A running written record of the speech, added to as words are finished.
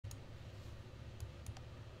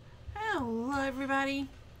everybody,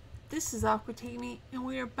 this is Aquatini, and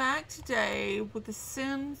we are back today with The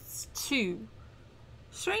Sims 2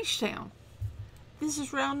 Strangetown. This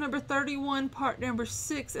is round number 31, part number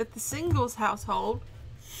 6 at the singles household.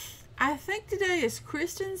 I think today is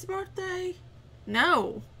Kristen's birthday.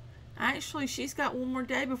 No, actually she's got one more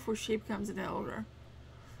day before she becomes an elder.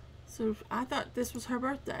 So I thought this was her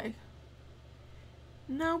birthday.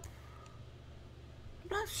 Nope.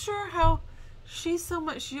 I'm not sure how she's so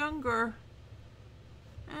much younger.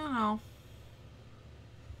 I don't know.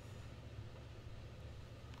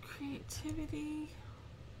 Creativity.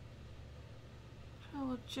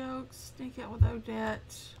 Tell jokes. Sneak out with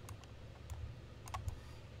Odette.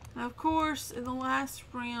 And of course, in the last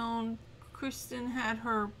round, Kristen had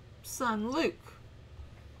her son Luke.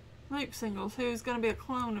 Luke Singles, who's going to be a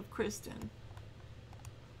clone of Kristen.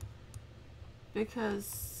 Because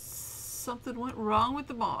something went wrong with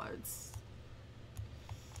the mods.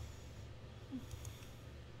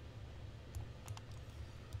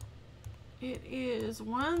 It is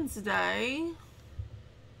Wednesday.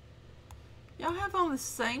 Y'all have on the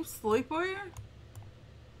same sleepwear?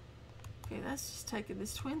 Okay, that's just taking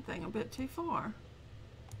this twin thing a bit too far.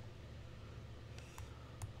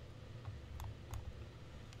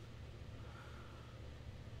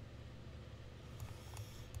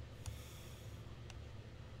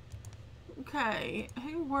 Okay,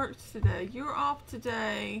 who works today? You're off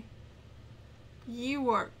today. You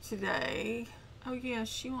work today. Oh yeah,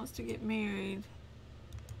 she wants to get married.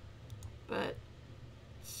 But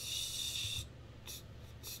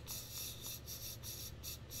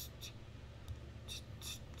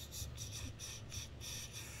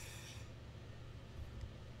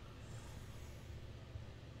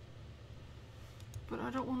I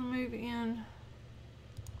don't want to move in.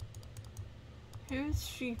 Who's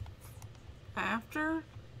she after?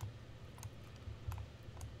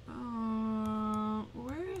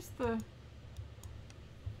 Where is the...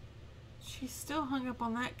 She's still hung up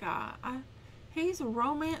on that guy. He's a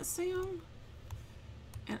romance sim,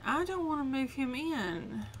 and I don't want to move him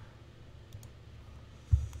in.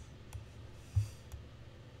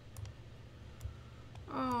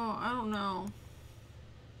 Oh, I don't know.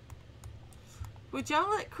 Would y'all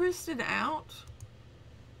let Kristen out?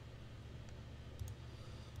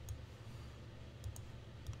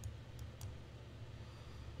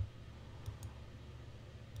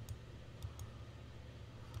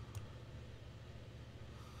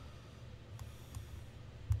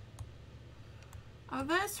 Oh,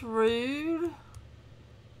 that's rude.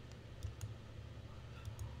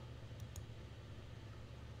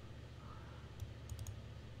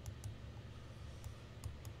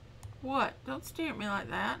 What? Don't stare at me like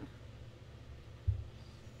that.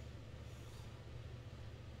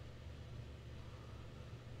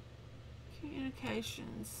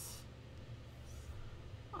 Communications.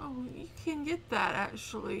 Oh, you can get that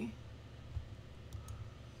actually.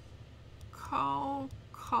 Call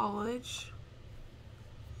college.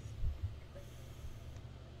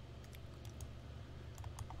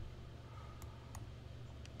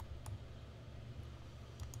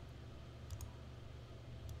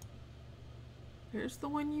 Here's the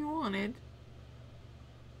one you wanted.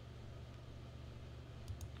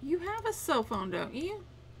 You have a cell phone, don't you?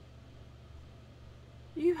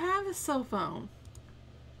 You have a cell phone.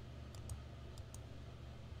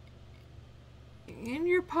 In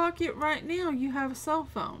your pocket right now, you have a cell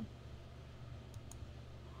phone.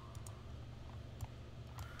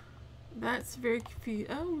 That's very confusing.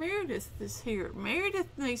 Oh, Meredith is here.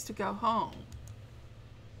 Meredith needs to go home.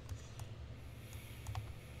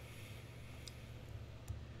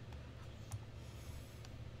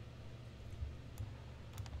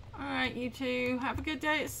 Alright, you two. Have a good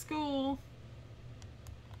day at school.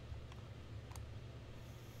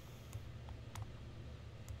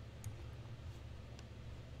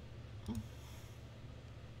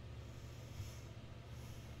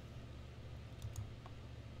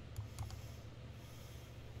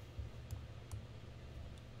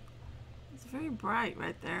 It's very bright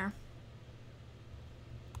right there.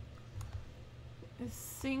 It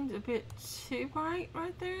seemed a bit too bright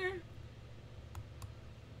right there.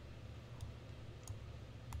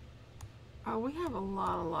 Oh, we have a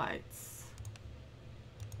lot of lights.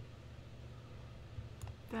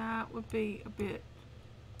 That would be a bit...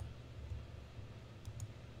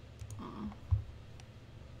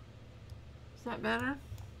 Is that better?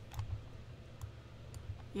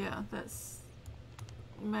 Yeah, that's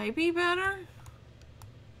maybe better.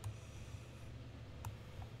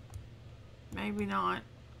 Maybe not,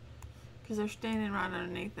 because they're standing right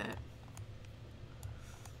underneath it.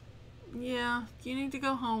 Yeah, you need to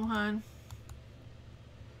go home, hon.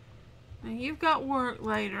 Now you've got work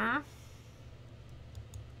later.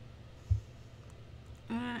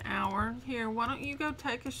 In an hour. Here, why don't you go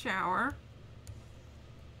take a shower?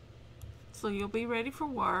 So you'll be ready for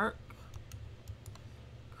work.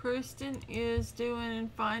 Kristen is doing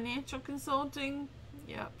financial consulting.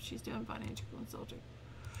 Yep, she's doing financial consulting.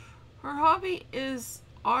 Her hobby is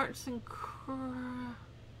arts and crafts.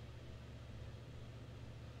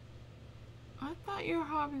 I thought your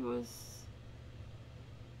hobby was...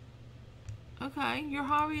 Okay, your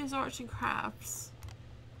hobby is arts and crafts.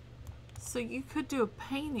 So you could do a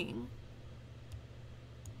painting.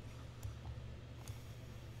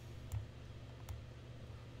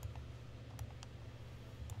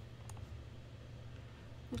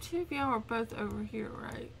 The two of y'all are both over here,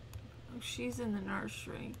 right? She's in the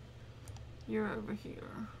nursery. You're over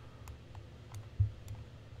here.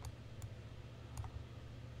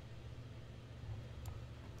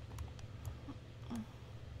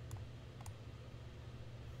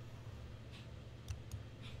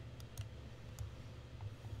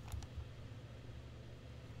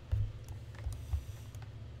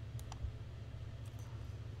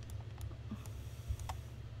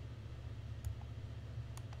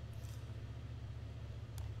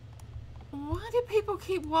 Why do people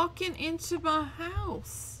keep walking into my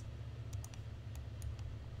house?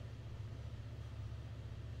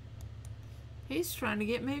 He's trying to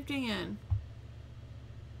get moved in.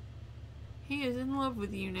 He is in love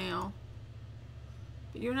with you now.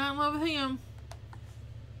 But you're not in love with him.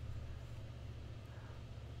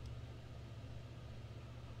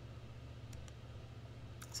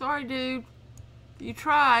 Sorry, dude. You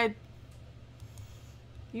tried.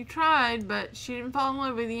 You tried, but she didn't fall in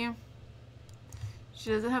love with you. She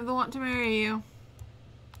doesn't have the want to marry you.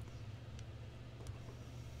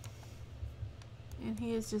 And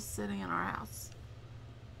he is just sitting in our house.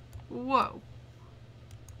 Whoa.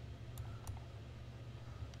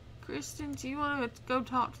 Kristen, do you want to go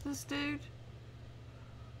talk to this dude?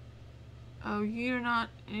 Oh, you're not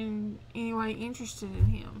in any way interested in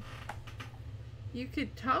him. You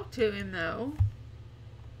could talk to him, though.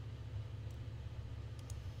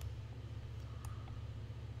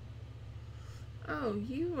 Oh,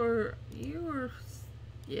 you were,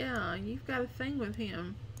 yeah, you've got a thing with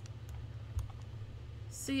him.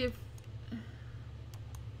 See if,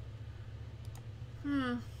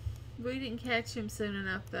 we didn't catch him soon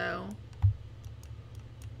enough, though.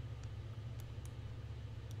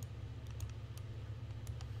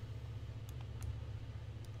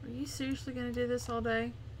 Are you seriously going to do this all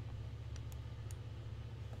day?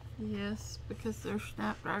 Yes, because they're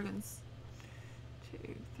snapdragons.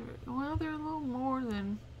 2, 3. Well, they're a little more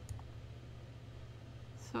than...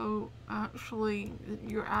 So, actually,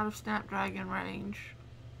 you're out of snapdragon range.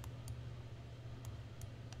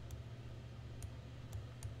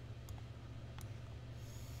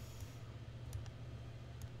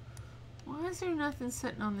 Why is there nothing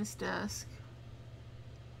sitting on this desk?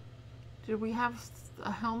 Did we have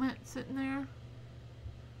a helmet sitting there?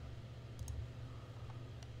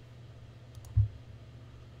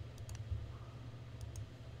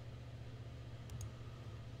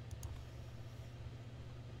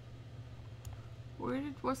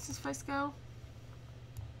 What's his face go?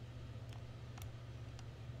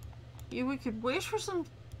 Yeah, we could wish for some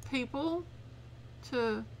people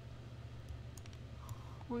to...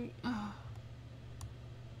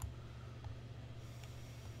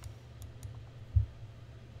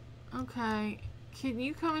 Okay, can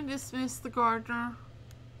you come and dismiss the gardener?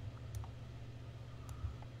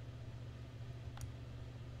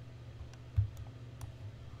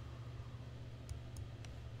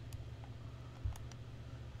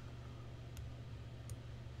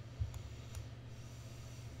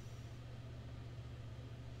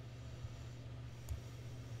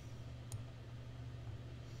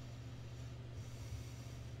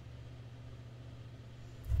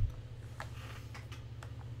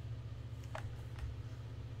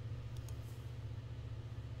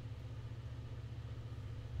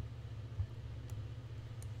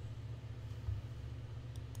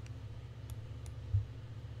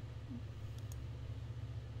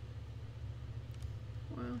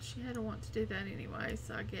 Well, she had to want to do that anyway,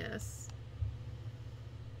 so I guess.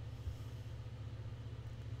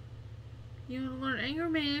 You want to learn anger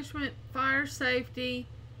management, fire safety,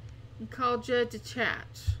 and call Judd to chat.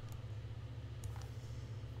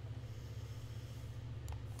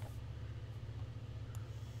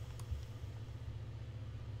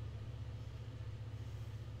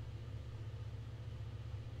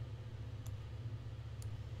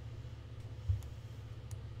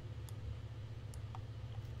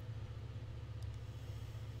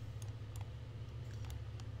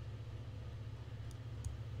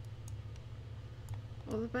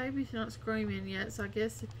 Well, the baby's not screaming yet, so I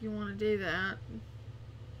guess if you want to do that.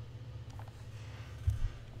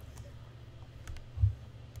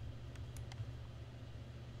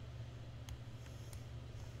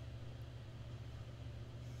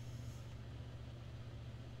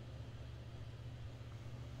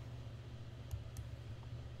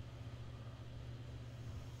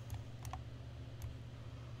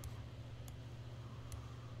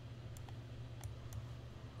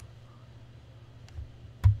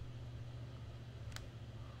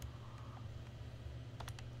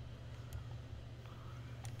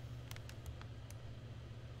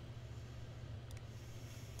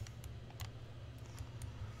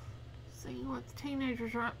 See what the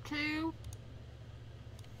teenagers are up to.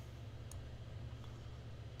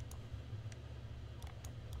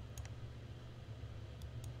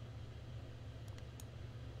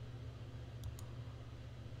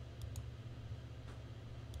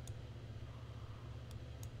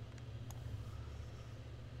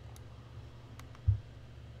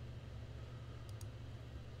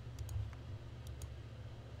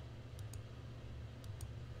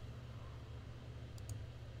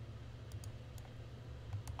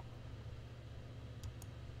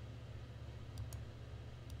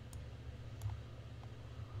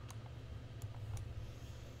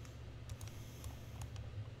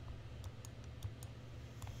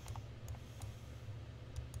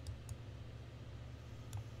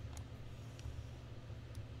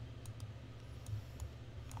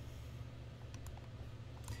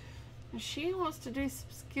 And she wants to do some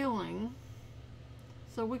skilling,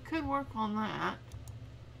 so we could work on that.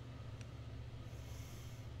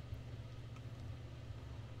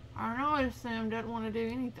 I know Sam doesn't want to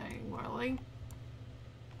do anything, really.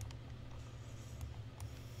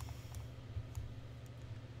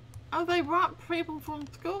 Oh, they brought people from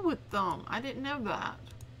school with them. I didn't know that.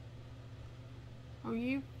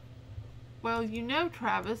 Oh, well, you know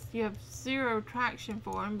Travis. You have zero attraction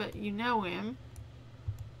for him, but you know him.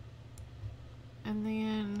 And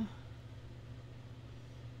then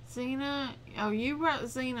Xena, oh, you brought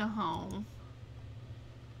Xena home.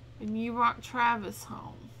 And you brought Travis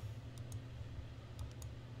home.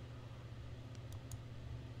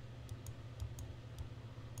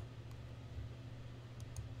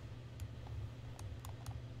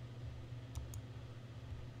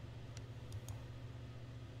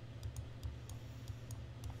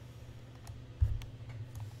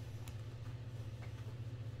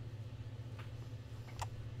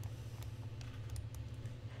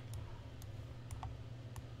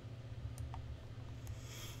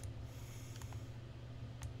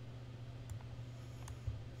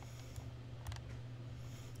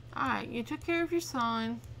 Alright, you took care of your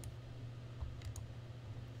son.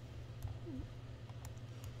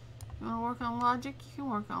 You want to work on logic? You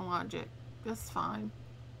can work on logic. That's fine.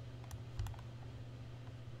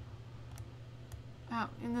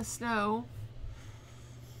 Out in the snow.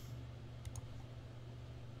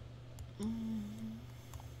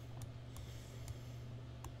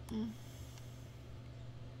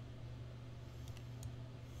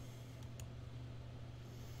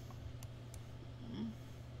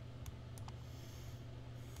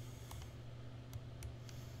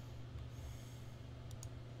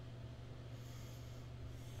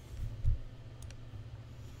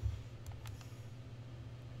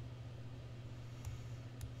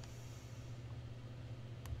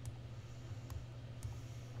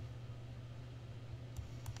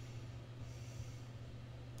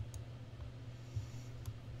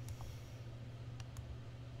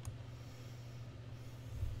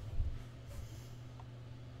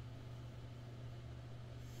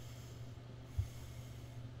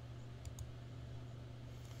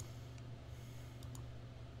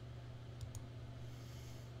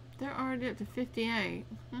 They're already up to 58.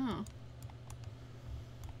 Oh.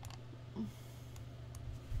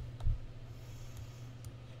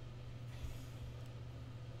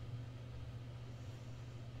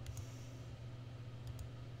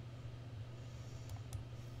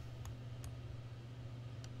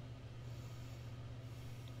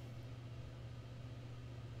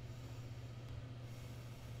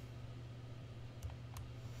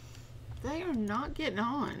 They are not getting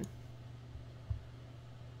on.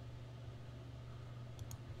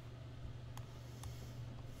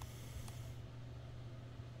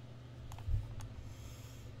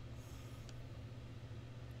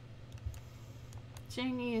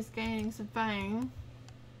 Janie is gaining some fame.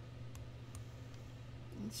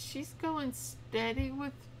 She's going steady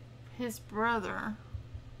with his brother.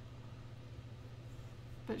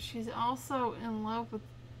 But she's also in love with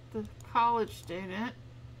the college student.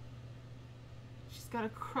 She's got a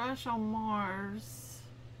crush on Mars.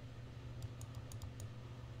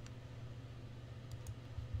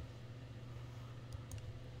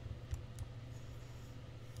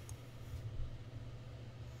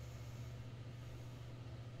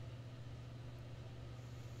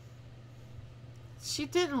 She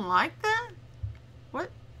didn't like that? What?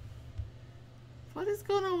 What is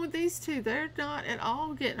going on with these two? They're not at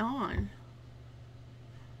all getting on.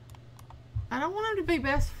 I don't want them to be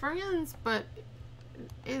best friends, but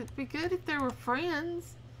it'd be good if they were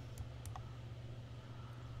friends.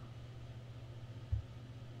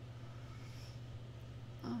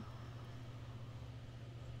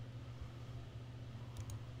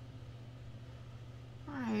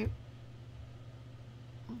 Alright.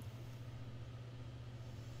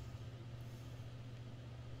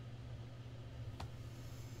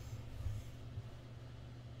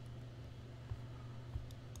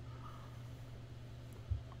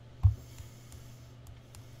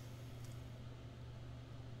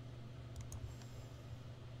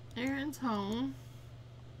 Aaron's home.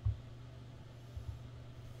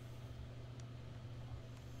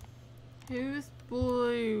 Who's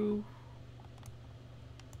blue?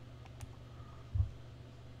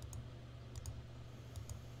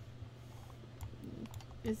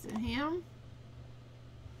 Is it him?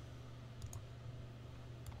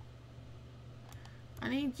 I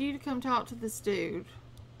need you to come talk to this dude.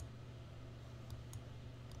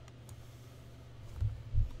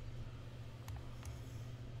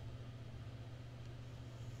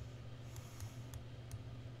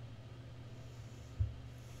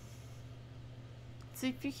 See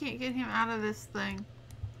if you can't get him out of this thing.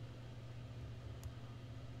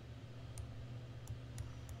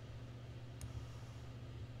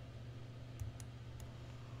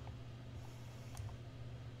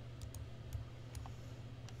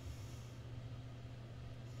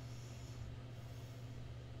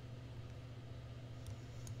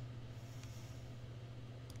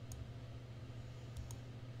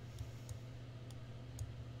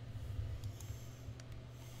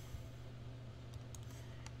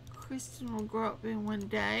 Kristen will grow up in one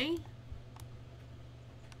day.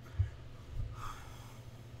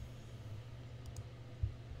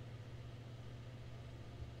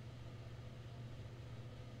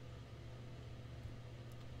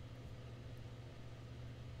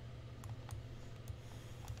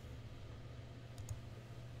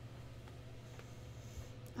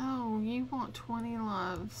 Oh, you want 20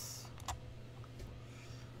 loves.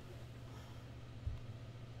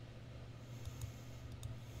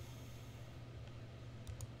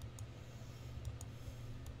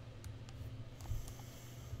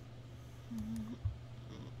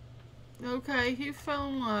 Okay, who fell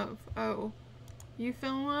in love? Oh, you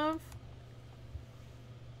fell in love?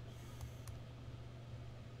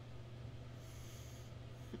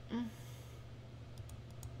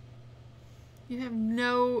 You have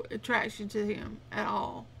no attraction to him at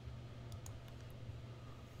all.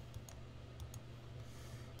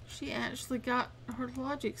 She actually got her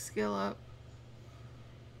logic skill up.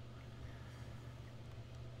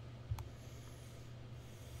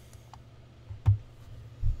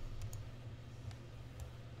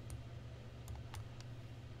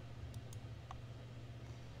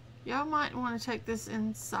 Y'all might want to take this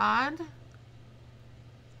inside.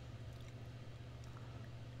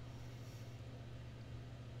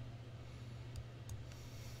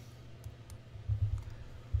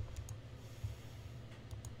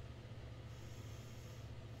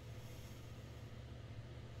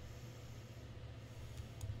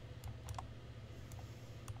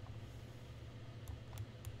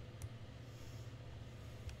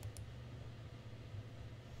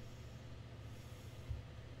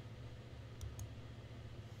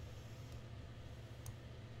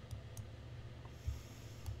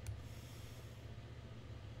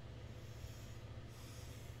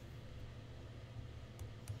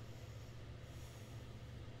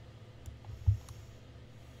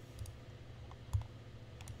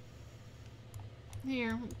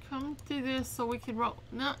 Here, come through this so we can roll.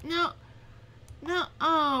 No, no, no.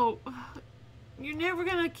 Oh, you're never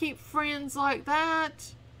gonna keep friends like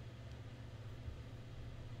that.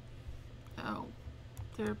 Oh,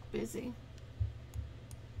 they're busy.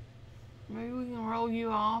 Maybe we can roll you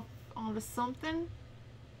off onto something.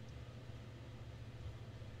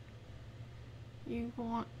 You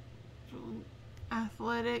want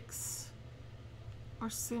athletics or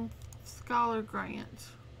some scholar grant.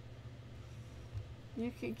 You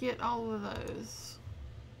could get all of those.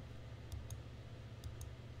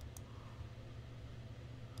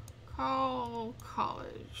 Call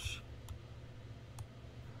college.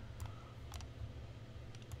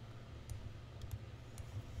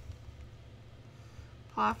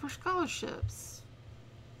 Apply for scholarships.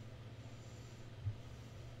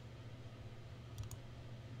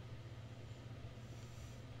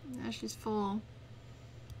 Now she's full,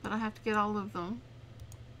 but I have to get all of them.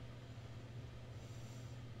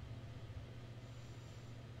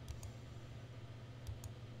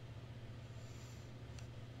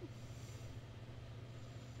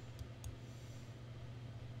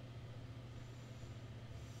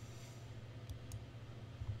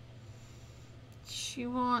 She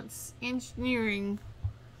wants engineering.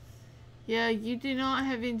 Yeah, you do not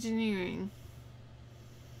have engineering.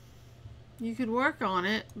 You could work on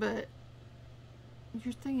it, but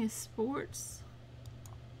your thing is sports.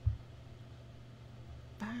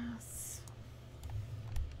 Bass.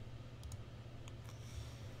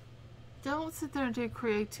 Don't sit there and do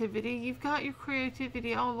creativity. You've got your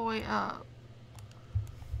creativity all the way up.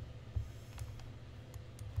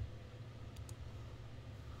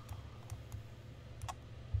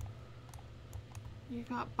 You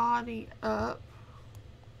got body up.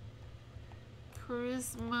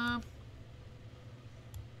 Charisma.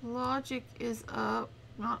 Logic is up.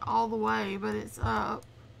 Not all the way, but it's up.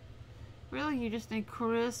 Really, you just need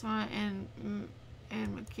charisma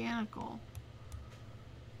and mechanical.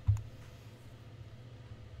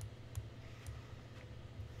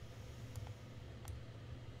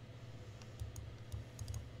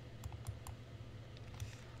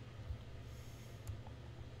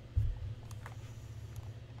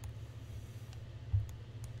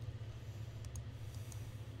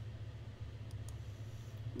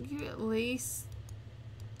 You at least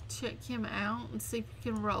check him out and see if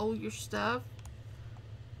you can roll your stuff.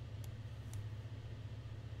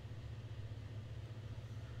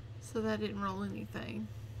 So that didn't roll anything.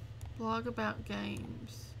 Blog about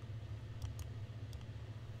games.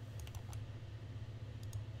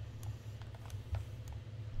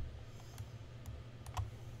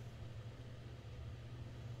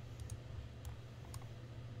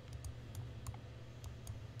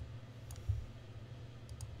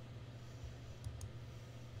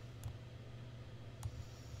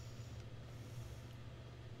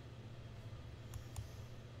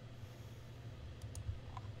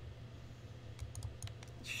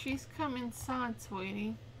 She's come inside,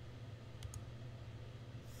 sweetie.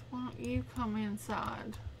 So why don't you come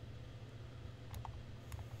inside?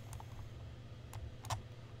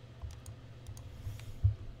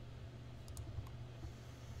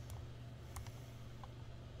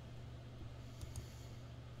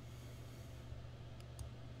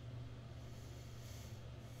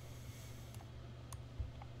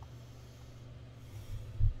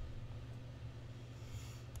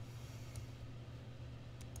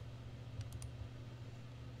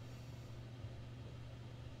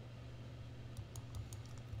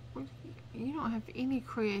 You don't have any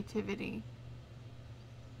creativity.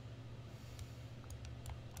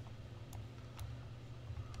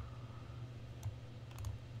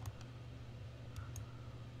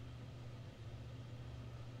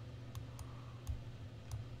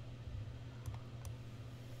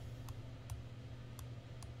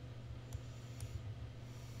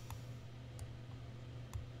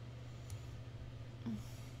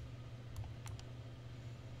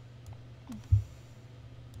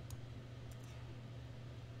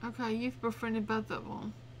 Okay, you've befriended both of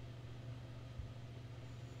them.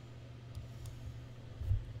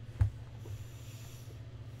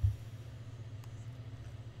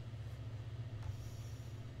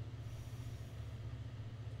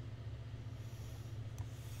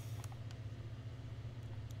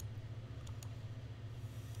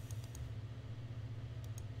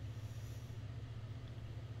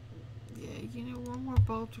 Yeah, you know, one more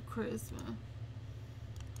bolt of charisma.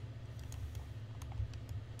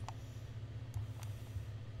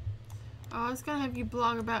 Oh, I was gonna have you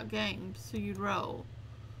blog about games so you'd roll.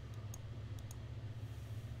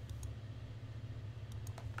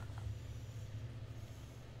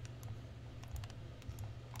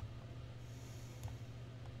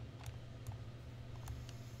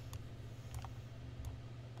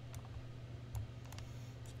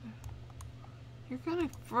 You're gonna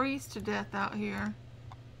freeze to death out here.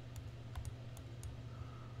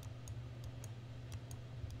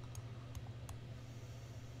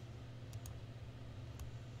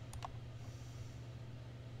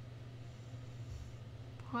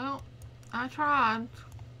 Well, I tried.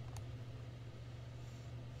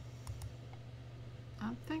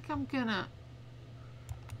 I think I'm gonna...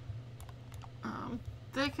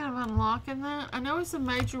 thinking of unlocking that. I know it's a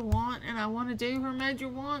major want and I want to do her major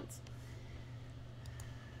wants.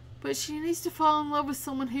 But she needs to fall in love with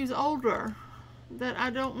someone who's older. That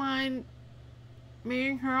I don't mind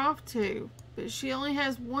marrying her off to. But she only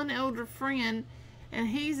has one elder friend and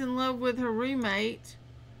he's in love with her roommate.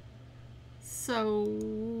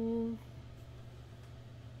 So...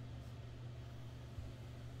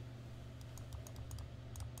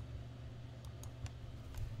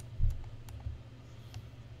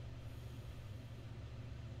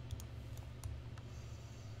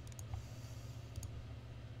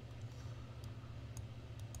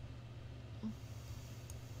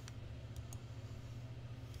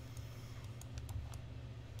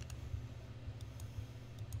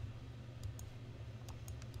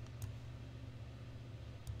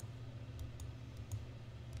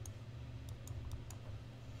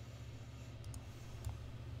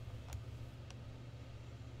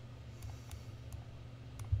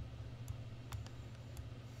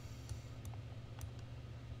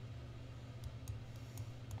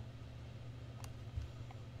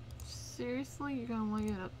 Seriously? You're gonna lay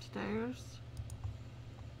it upstairs?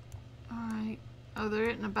 Alright. Oh,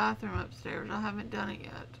 they're in the bathroom upstairs. I haven't done it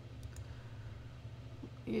yet.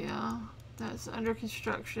 Yeah, that's under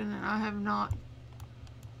construction and I have not.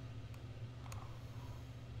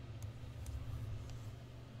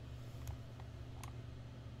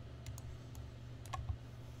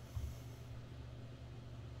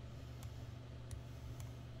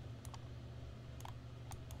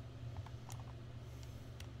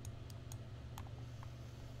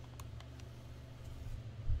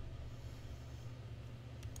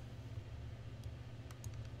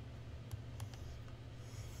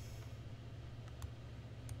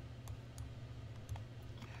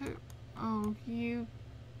 Oh, you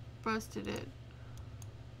busted it.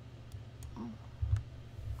 Oh.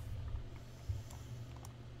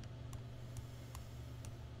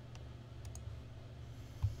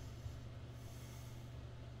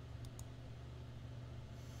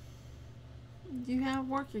 You have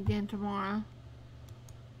work again tomorrow.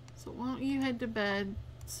 So why don't you head to bed,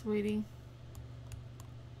 sweetie?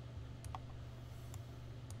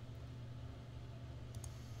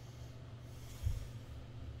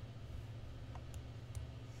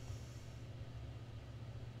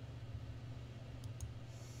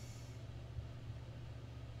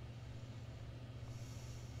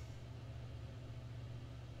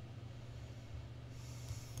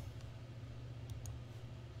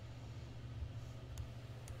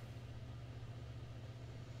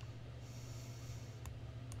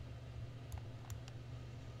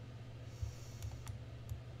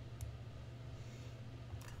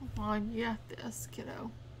 Come on, you got this,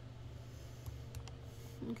 kiddo.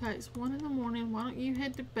 Okay, it's 1 in the morning. Why don't you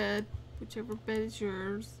head to bed, whichever bed is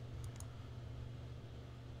yours.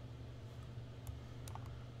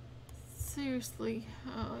 Seriously.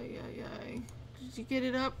 Oh, yeah. Did you get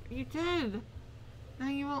it up? You did. Now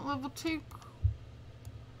you want level 2.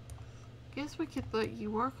 Guess we could let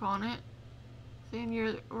you work on it. Seeing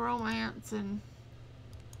your romance and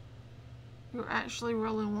you're actually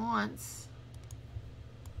rolling once.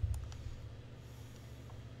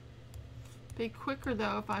 Be quicker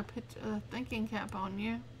though if I put a thinking cap on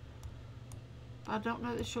you. But I don't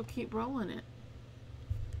know that she'll keep rolling it.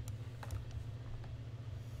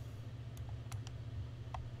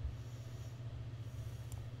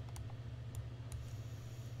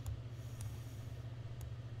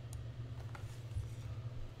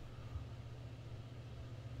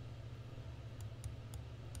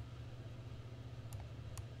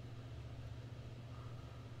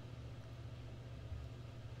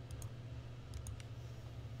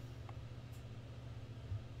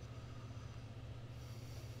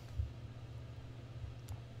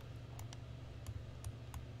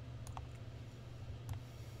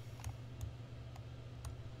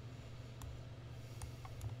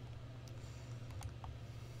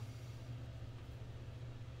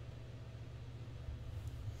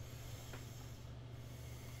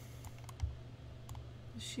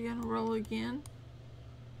 Is she gonna roll again?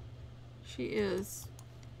 She is.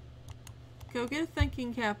 Go get a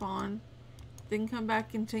thinking cap on, then come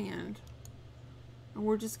back and tend. And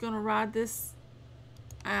we're just gonna ride this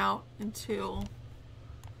out until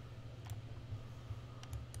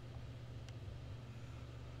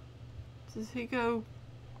does he go?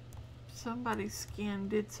 Somebody's skin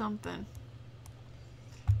did something.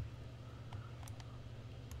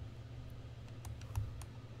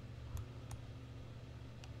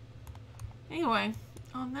 Anyway,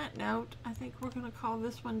 on that note, I think we're going to call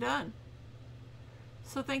this one done.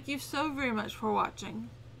 So thank you so very much for watching.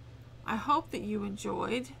 I hope that you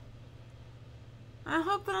enjoyed. I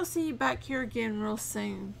hope that I'll see you back here again real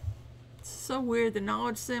soon. It's so weird. The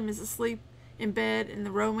knowledge sim is asleep in bed and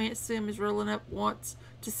the romance sim is rolling up once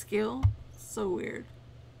to skill. So weird.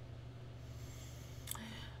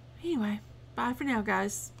 Anyway, bye for now,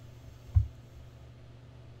 guys.